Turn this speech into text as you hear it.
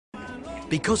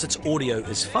Because its audio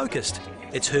is focused,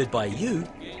 it's heard by you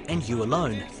and you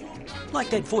alone, like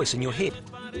that voice in your head.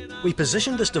 We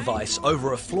positioned this device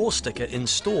over a floor sticker in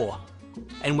store,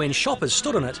 and when shoppers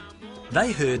stood on it,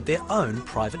 they heard their own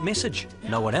private message.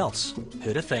 No one else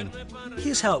heard a thing.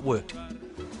 Here's how it worked.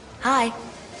 Hi.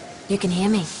 You can hear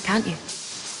me, can't you?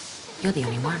 You're the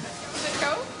only one. Does it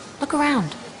go? Look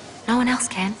around. No one else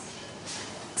can.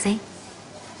 See?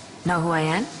 Know who I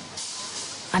am?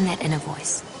 I'm that inner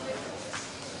voice.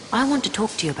 I want to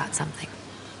talk to you about something.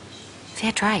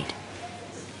 Fair trade.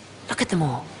 Look at them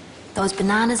all. Those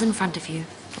bananas in front of you.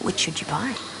 Which should you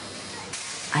buy?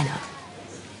 I know.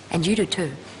 And you do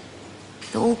too.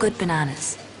 They're all good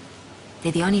bananas.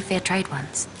 They're the only fair trade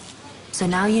ones. So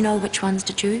now you know which ones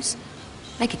to choose.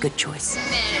 Make a good choice.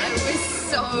 Man, it was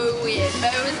so weird,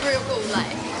 but it was real cool.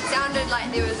 Like, sounded like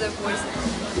there was a voice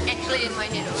actually in my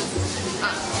head. It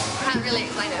was, can't really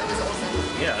explain it. It was awesome.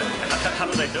 Yeah, how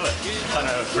did they do it? It kind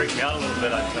of freaked me out a little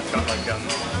bit. I felt like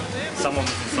someone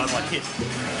was inside my head.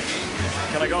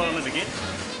 Can I go on it again?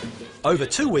 Over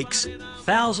 2 weeks,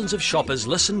 thousands of shoppers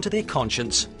listened to their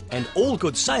conscience, and all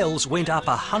good sales went up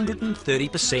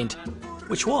 130%,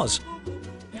 which was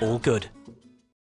all good.